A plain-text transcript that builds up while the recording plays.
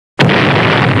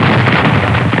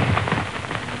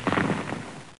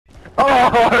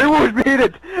I almost made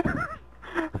it!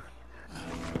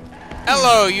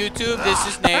 Hello, YouTube. This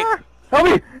is Nate. Help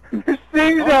me! There's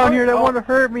things down here that want to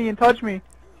hurt me and touch me.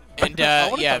 And,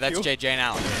 yeah, that's JJ and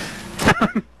Alan.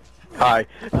 Hi.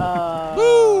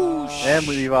 Woo! And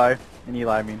Levi. And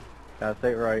Eli, I mean. Gotta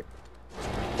say it right.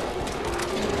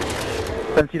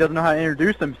 Since he doesn't know how to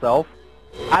introduce himself.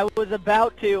 I was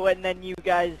about to, and then you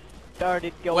guys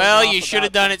started going Well, off you should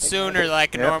have about done it sooner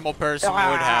like a normal person would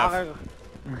have.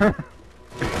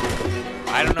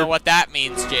 I don't know what that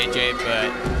means, JJ,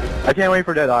 but... I can't wait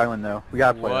for Dead Island, though. We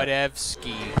gotta play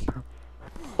Whatevski.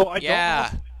 Oh, I Yeah.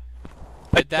 don't know.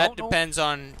 But that depends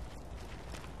on...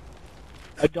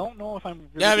 I don't know if I'm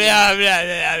really Yeah,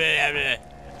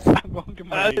 I'm going to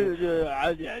my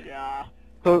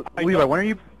So, I Levi,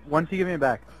 don't- when's he giving it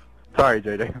back? Sorry,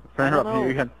 JJ. For interrupting you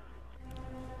again.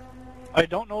 I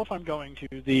don't know if I'm going to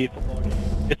the football game.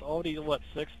 It's already, what,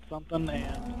 6 something,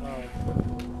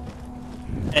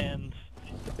 and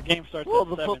the game starts Well, at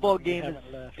the 7, football and we game is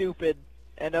haven't left. stupid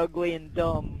and ugly and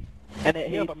dumb, and it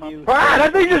Yeah, hates but you. Ah,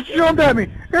 that thing just jumped at me!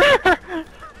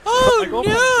 Oh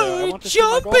girlfriend's there. I no, want to see my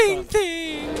jumping girlfriend.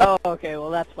 thing! Oh, okay, well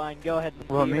that's fine. Go ahead and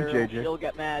Well, see me, her. JJ. She'll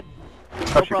get mad. No,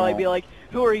 She'll she probably won't. be like,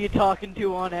 "Who are you talking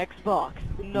to on Xbox?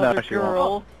 Another she won't.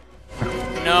 girl?"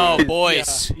 No,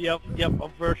 boys. Yeah, yep, a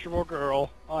virtual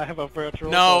girl. I have a virtual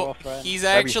No, girlfriend. he's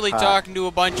That'd be actually hot. talking to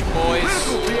a bunch of boys.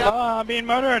 Ah, I'm being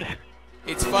murdered!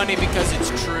 It's funny because it's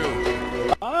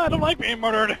true. Ah, I don't like being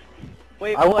murdered!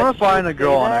 Wait, I what, want to you find a say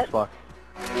girl on that? Xbox.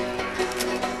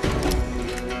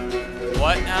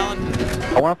 What, Alan?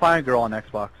 I want to find a girl on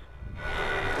Xbox.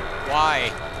 Why?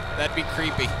 That'd be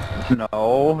creepy.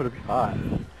 No, it'd be hot.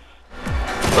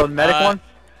 So, the medic one?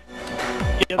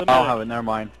 Yeah, the I don't medic. have it, never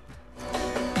mind.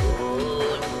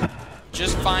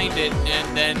 Just find it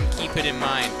and then keep it in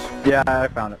mind. Yeah, I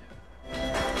found it.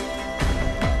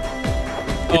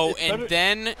 Oh, It's and better-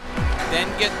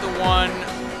 then get the one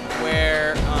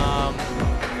where,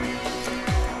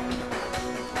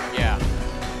 yeah.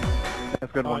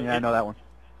 That's a good Oh, one, yeah, I know that one.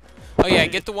 Oh yeah,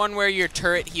 get the one where your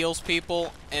turret heals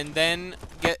people, and then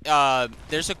get,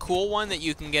 there's a cool one that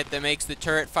you can get that makes the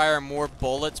turret fire more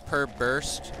bullets per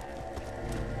burst.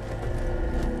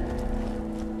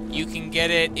 You can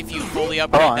get it, if you fully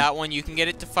upgrade on. that one, you can get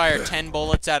it to fire 10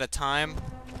 bullets at a time.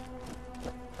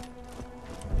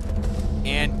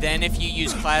 And then if you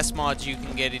use class mods, you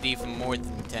can get it even more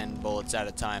than 10 bullets at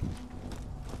a time.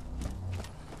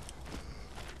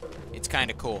 It's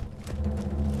kinda cool.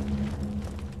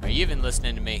 Are you even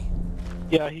listening to me?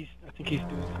 Yeah, I think he's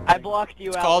doing something. I blocked you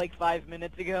out called- like 5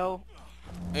 minutes ago.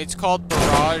 It's called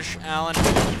Barrage, Alan.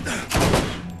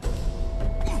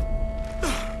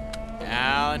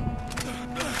 Alan.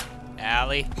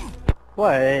 Allie.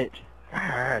 What?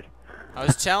 God. I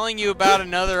was telling you about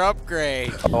another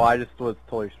upgrade. Oh, I just was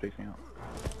totally spacing out.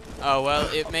 Oh, well,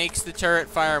 it makes the turret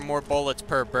fire more bullets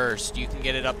per burst. You can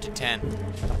get it up to 10.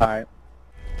 Alright.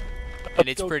 And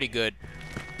it's pretty good.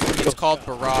 It's called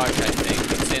Barrage, I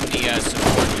think. It's in the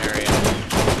support area.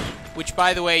 Which,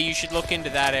 by the way, you should look into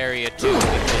that area too,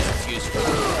 because it's useful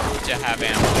to have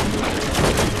ammo.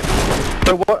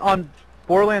 So what, on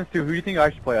Borderlands 2, who do you think I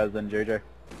should play as then, JJ?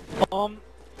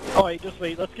 Alright, just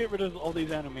wait. Let's get rid of all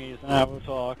these enemies and have a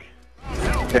talk.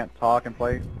 Can't talk and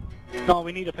play? No,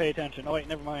 we need to pay attention. Oh wait,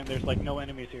 never mind. There's like no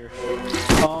enemies here.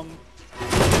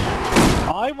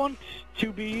 I want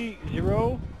to be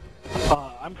Zero.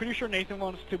 I'm pretty sure Nathan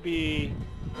wants to be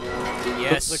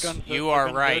Yes, you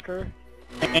are right. Gunzerker.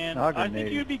 And Oh, I think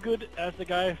grenade. you'd be good as the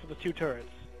guy for the 2 turrets.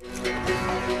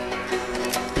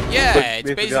 Yeah, But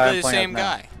it's basically the guy I'm basically the playing same as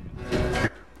now. guy.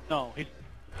 No, he's.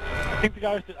 I think the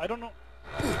guy. I don't know.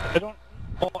 I don't.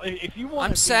 Well, if you want.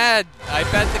 I'm sad. I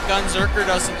bet the Gunzerker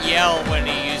doesn't yell when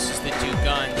he uses the 2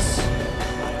 guns.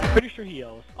 I'm pretty sure he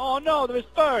yells. Oh no, there's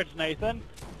birds, Nathan.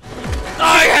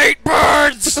 I hate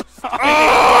birds!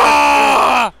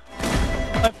 Ah!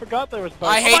 I forgot there was birds.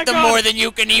 I Oh my hate them God, more than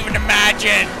you can even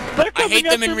imagine. they're I coming hate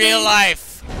them in after real me.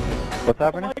 life. What's Oh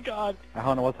happening? my God, I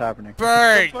don't know what's happening.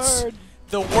 Birds. birds.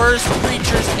 The worst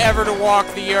creatures ever to walk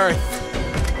the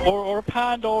earth. Or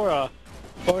Pandora.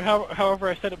 Or however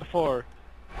I said it before.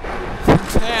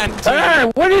 Man, dude. Hey,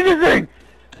 what is this thing?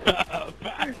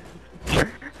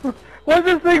 What's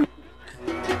this thing?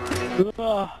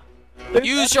 There's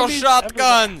Use your enemies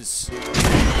shotguns. everywhere.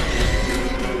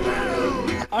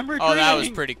 I'm retreating. Oh, that was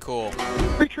pretty cool.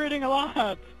 Retreating a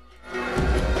lot.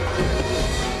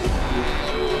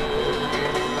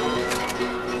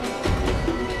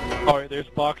 Alright, there's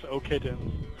Box O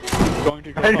Kittens. I'm going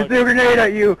to go I just hug threw a grenade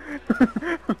at you!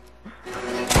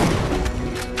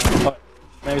 But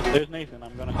there's Nathan,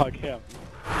 I'm gonna hug him.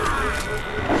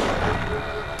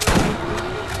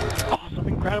 Awesome. of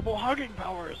incredible hugging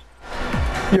powers.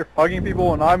 You're hugging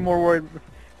people, and I'm more worried.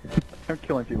 I'm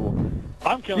killing people.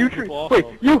 I'm killing people also. Wait,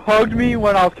 you hugged me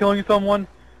when I was killing someone?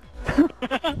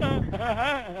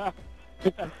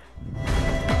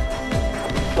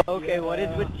 Okay, what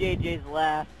is with JJ's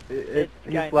laugh? His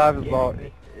kinda laugh is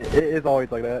scary. it is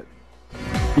always like that.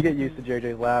 You get used to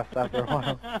JJ's laughs after a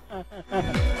while.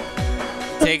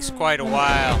 Takes quite a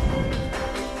while.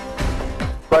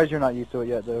 Surprised you're not used to it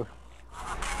yet, though.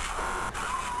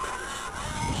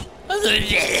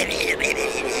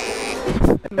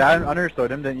 Yeah, I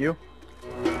understood him, didn't you?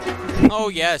 Oh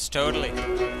yes, totally.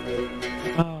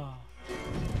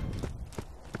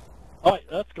 Alright,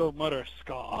 let's go mutter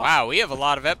ska. Wow, we have a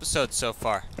lot of episodes so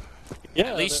far. Yeah,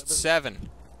 At least 7.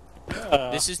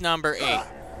 yeah. This is number 8.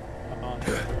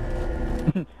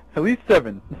 At least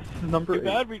 7. Number Too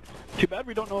 8. bad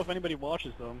we don't know if anybody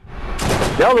watches them.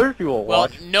 Yeah, there's people Well,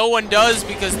 watch. no one does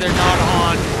because they're not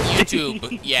on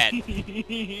YouTube yet.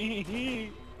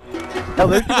 Hell,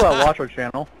 there's people that watch our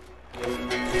channel.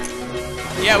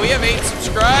 Yeah, we have 8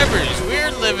 subscribers.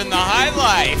 We're living the high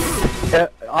life. Yeah,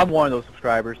 I'm one of those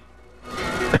subscribers.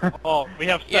 Oh, we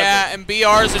have 7. Yeah, and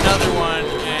BR's another one,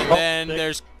 and Oh, then 6.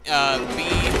 there's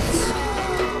Beans,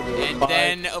 and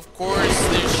then of course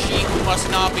there's She Who Must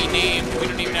Not Be Named. We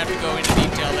don't even have to go into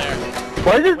detail there.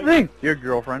 What is this thing? Your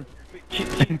girlfriend.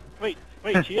 Wait,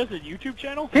 she has a YouTube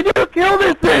channel? Can you kill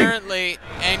this thing? Apparently,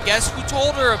 and guess who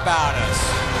told her about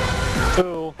us?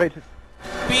 Who? Wait,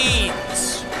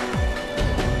 Beans.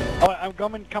 Oh, I'm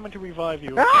coming to revive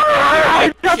you.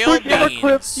 I got Kill three camera Beans.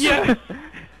 clips. Yes!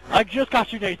 I just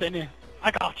got you, Nathan.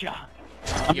 I got ya.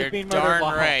 I'm You're just being murdered darn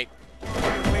by- right.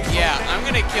 Yeah, I'm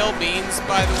gonna kill Beans,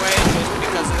 by the way, just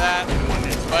because of that.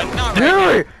 But not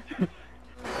right now.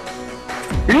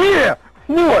 Really? Yeah!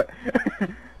 What?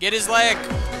 Get his leg.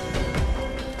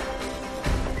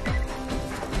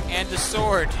 And a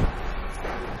sword.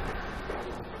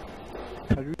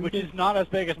 Which is not as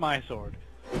big as my sword.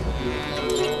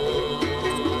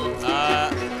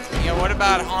 Yeah, what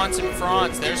about Hans and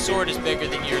Franz? Their sword is bigger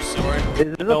than your sword.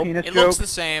 Is this a penis It joke? looks the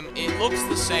same. It looks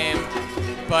the same,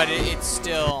 but it's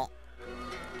still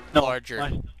larger.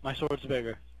 My sword's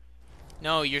bigger.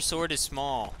 No, your sword is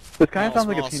small. This kind of Small, sounds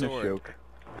like a small penis sword. joke.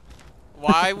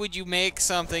 Why would you make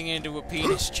something into a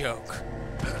penis joke?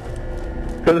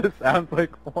 Because it sounds like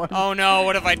one. Oh no,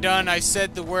 what have I done? I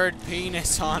said the word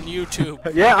penis on YouTube.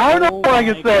 Yeah, I don't know if I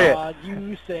can say God,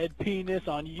 you said penis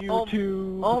on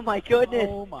YouTube. Oh my goodness!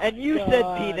 Oh my and you God.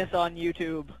 said penis on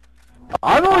YouTube. it.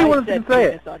 I'm the only I one that said can say it.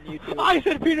 penis on YouTube. I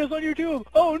said penis on YouTube.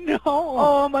 Oh no.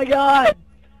 Oh my god!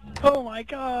 Oh my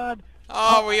God.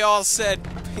 Oh, we all said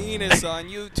penis on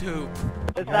YouTube.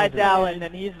 Besides Alan,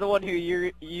 and he's the one who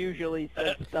usually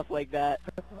says stuff like that.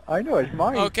 I know, it's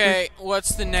mine. Okay,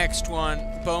 what's the next one?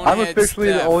 Bonehead officially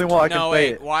the theft. only one I can no, say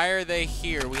wait, it. why are they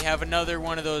here? We have another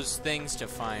one of those things to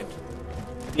find.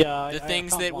 Yeah. The I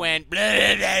things found that one. went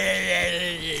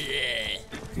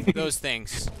those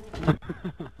things.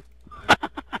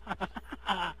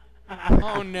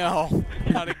 Oh no,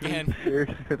 not again. Cheers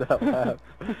for that laugh.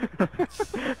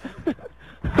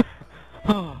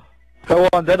 So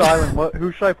on Dead Island,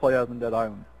 who should I play as in Dead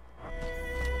Island?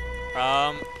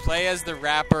 Play as the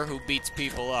rapper who beats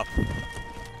people up.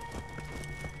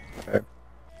 Okay.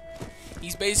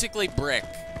 He's basically Brick.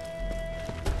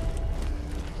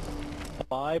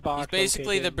 Buy box He's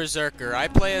basically the located. berserker. I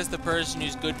play as the person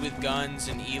who's good with guns,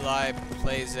 and Eli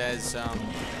plays as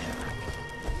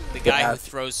the guy who ass.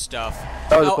 throws stuff.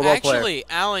 Oh, the Oh, football player. actually,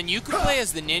 Alan, you could play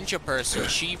as the ninja person.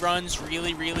 She runs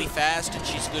really, really fast, and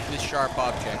she's good with sharp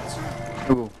objects.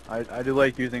 Ooh, I do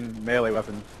like using melee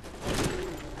weapons.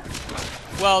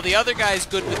 Well, the other guy's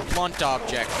good with blunt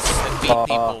objects that beat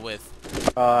people with.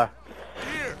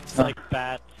 like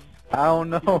bats. I don't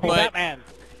know. But- Batman.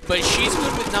 But she's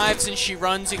good with knives, and she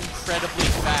runs incredibly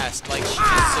fast. Like, she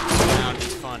just zips around.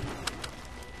 It's fun.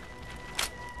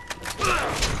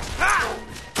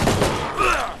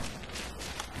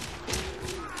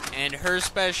 And her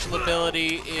special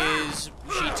ability is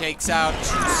she takes out 2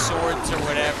 swords or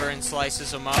whatever and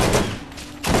slices them up.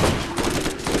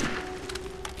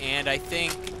 And I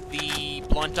think the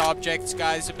blunt objects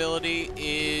guy's ability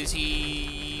is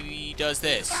he does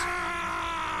this.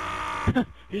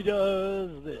 He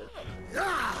does this.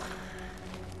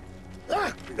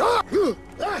 I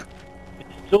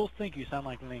still think you sound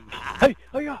like Link. Hey,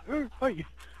 oh yeah, hey.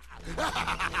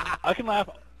 I can laugh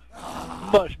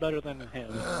much better than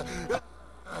him.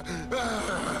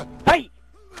 Hey!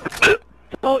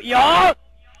 Oh, yeah!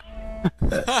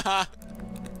 I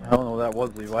don't know what that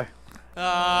was, Levi.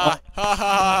 Ha ha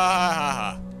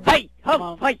ha. Hey! Come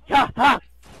on. Hey! Ha! Ha!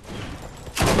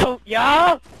 Oh,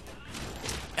 yeah!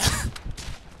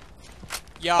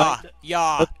 Yeah,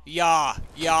 yeah, yeah,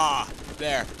 yeah.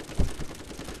 There.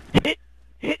 Hit,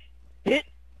 hit, hit,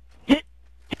 hit,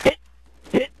 hit,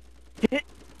 hit, hit.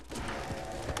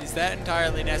 Is that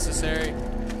entirely necessary?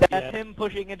 That's Yeah. him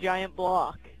pushing a giant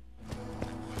block.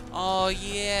 Oh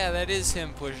yeah, that is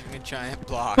him pushing a giant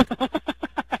block.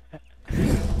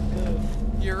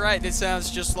 You're right, it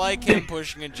sounds just like him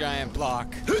pushing a giant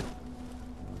block.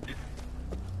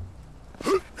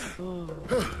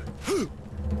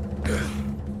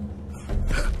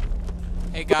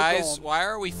 Hey guys, why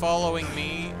are we following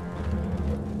me?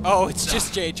 Oh, it's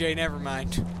just JJ, never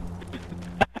mind.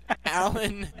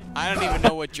 Alan, I don't even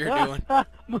know what you're doing.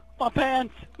 My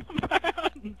pants! My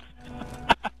pants!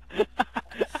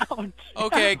 Ouch!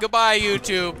 Okay, goodbye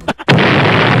YouTube.